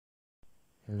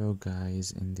Hello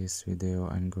guys, in this video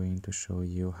I'm going to show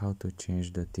you how to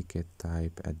change the ticket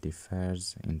type at the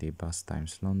fares in the Bus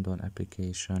Times London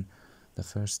application. The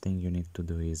first thing you need to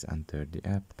do is enter the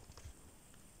app.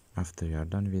 After you are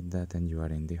done with that and you are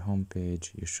in the home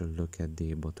page, you should look at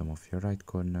the bottom of your right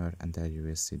corner and there you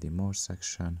will see the more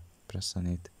section. Press on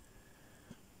it.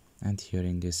 And here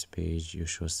in this page you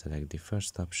should select the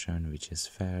first option, which is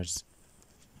fares.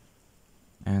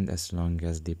 And as long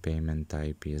as the payment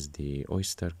type is the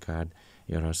Oyster card,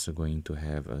 you're also going to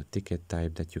have a ticket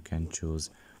type that you can choose.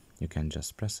 You can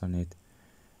just press on it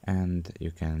and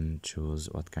you can choose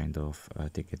what kind of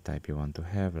ticket type you want to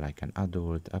have, like an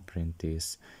adult,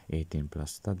 apprentice, 18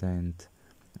 plus student,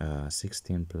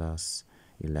 16 plus,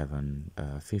 11,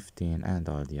 15 and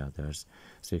all the others.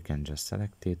 So you can just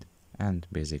select it and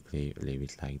basically leave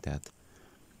it like that.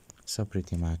 So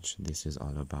pretty much this is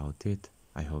all about it.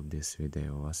 I hope this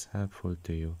video was helpful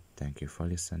to you. Thank you for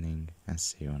listening and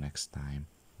see you next time.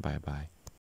 Bye bye.